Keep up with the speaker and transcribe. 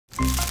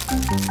An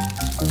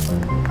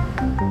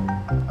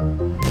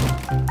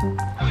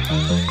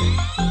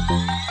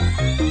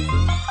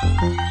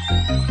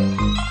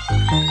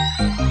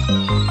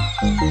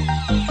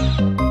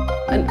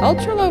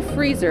ultra-low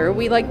freezer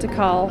we like to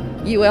call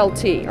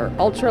ULT, or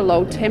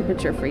ultra-low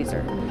temperature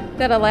freezer,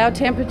 that allow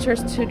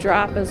temperatures to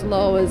drop as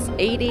low as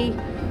 80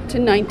 to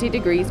 90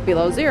 degrees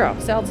below 0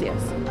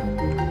 Celsius.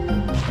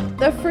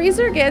 The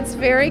freezer gets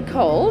very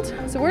cold,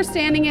 so we're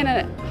standing in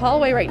a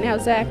hallway right now,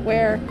 Zach,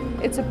 where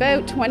it's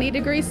about 20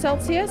 degrees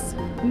Celsius.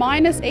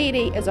 Minus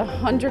 80 is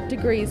 100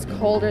 degrees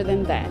colder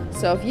than that.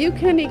 So if you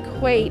can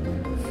equate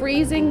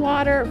freezing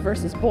water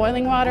versus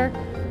boiling water,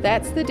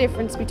 that's the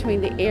difference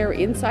between the air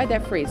inside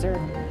that freezer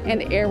and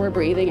the air we're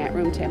breathing at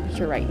room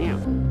temperature right now.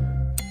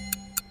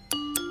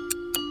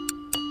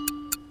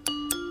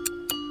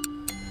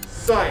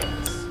 Science.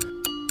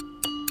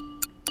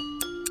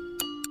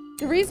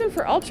 The reason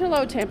for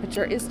ultra-low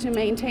temperature is to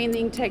maintain the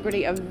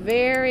integrity of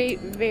very,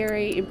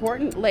 very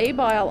important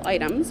labile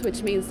items,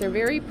 which means they're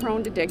very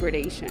prone to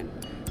degradation.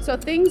 So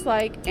things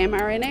like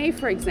mRNA,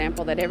 for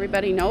example, that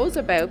everybody knows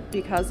about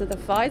because of the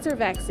Pfizer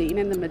vaccine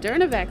and the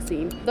Moderna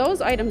vaccine,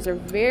 those items are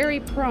very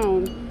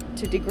prone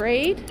to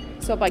degrade.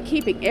 So by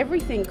keeping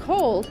everything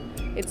cold,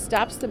 it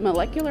stops the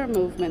molecular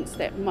movements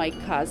that might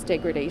cause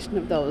degradation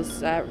of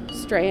those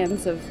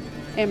strands of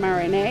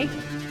mRNA.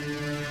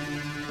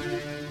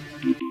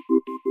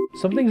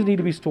 Some things need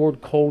to be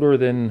stored colder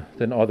than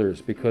others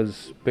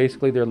because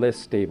basically they're less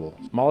stable.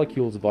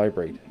 Molecules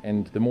vibrate,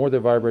 and the more they're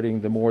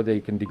vibrating, the more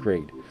they can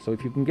degrade. So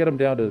if you can get them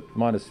down to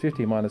minus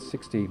 50, minus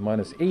 60,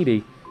 minus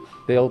 80,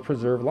 they'll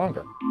preserve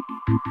longer.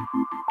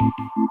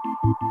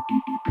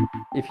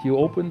 If you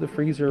open the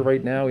freezer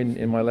right now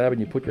in my lab and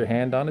you put your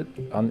hand on it,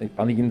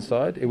 on the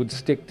inside, it would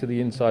stick to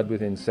the inside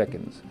within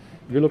seconds.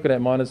 You're looking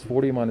at minus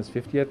 40, minus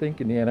 50, I think,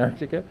 in the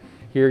Antarctica.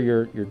 Here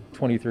you're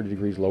 20, 30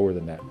 degrees lower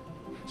than that.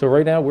 So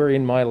right now we're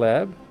in my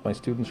lab. My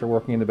students are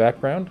working in the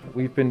background.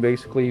 We've been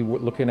basically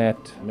looking at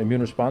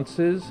immune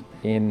responses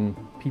in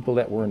people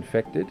that were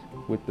infected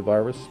with the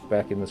virus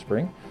back in the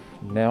spring.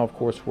 Now, of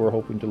course, we're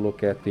hoping to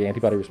look at the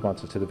antibody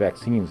responses to the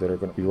vaccines that are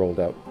going to be rolled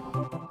out.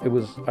 It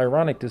was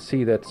ironic to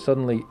see that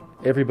suddenly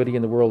everybody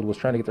in the world was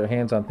trying to get their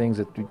hands on things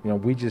that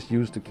we just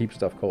use to keep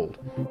stuff cold.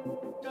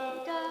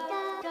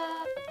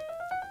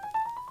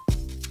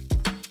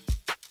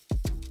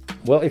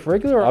 Well, if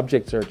regular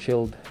objects are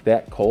chilled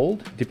that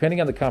cold,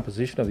 depending on the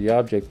composition of the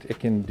object, it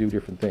can do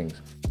different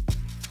things.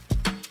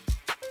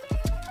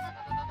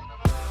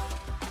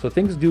 So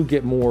things do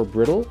get more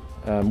brittle,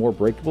 more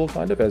breakable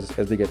kind of as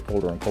they get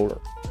colder and colder.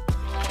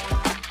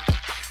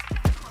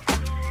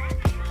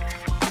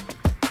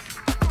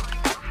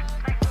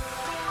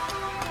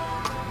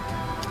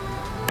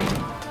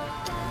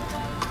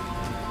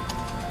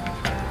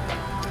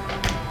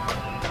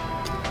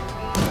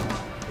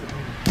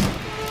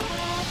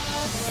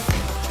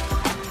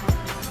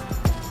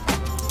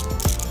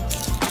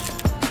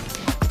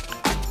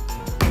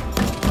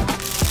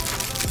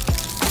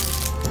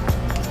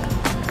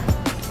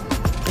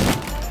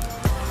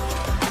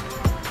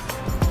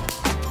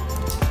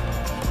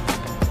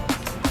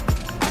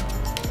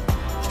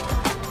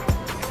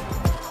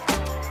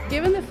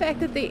 Given the fact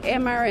that the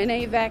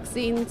mRNA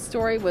vaccine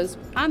story was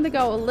on the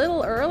go a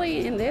little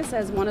early in this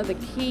as one of the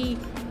key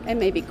and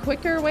maybe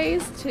quicker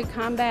ways to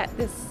combat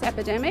this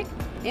epidemic,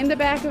 in the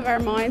back of our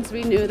minds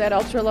we knew that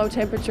ultra-low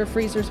temperature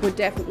freezers would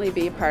definitely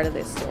be a part of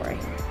this story.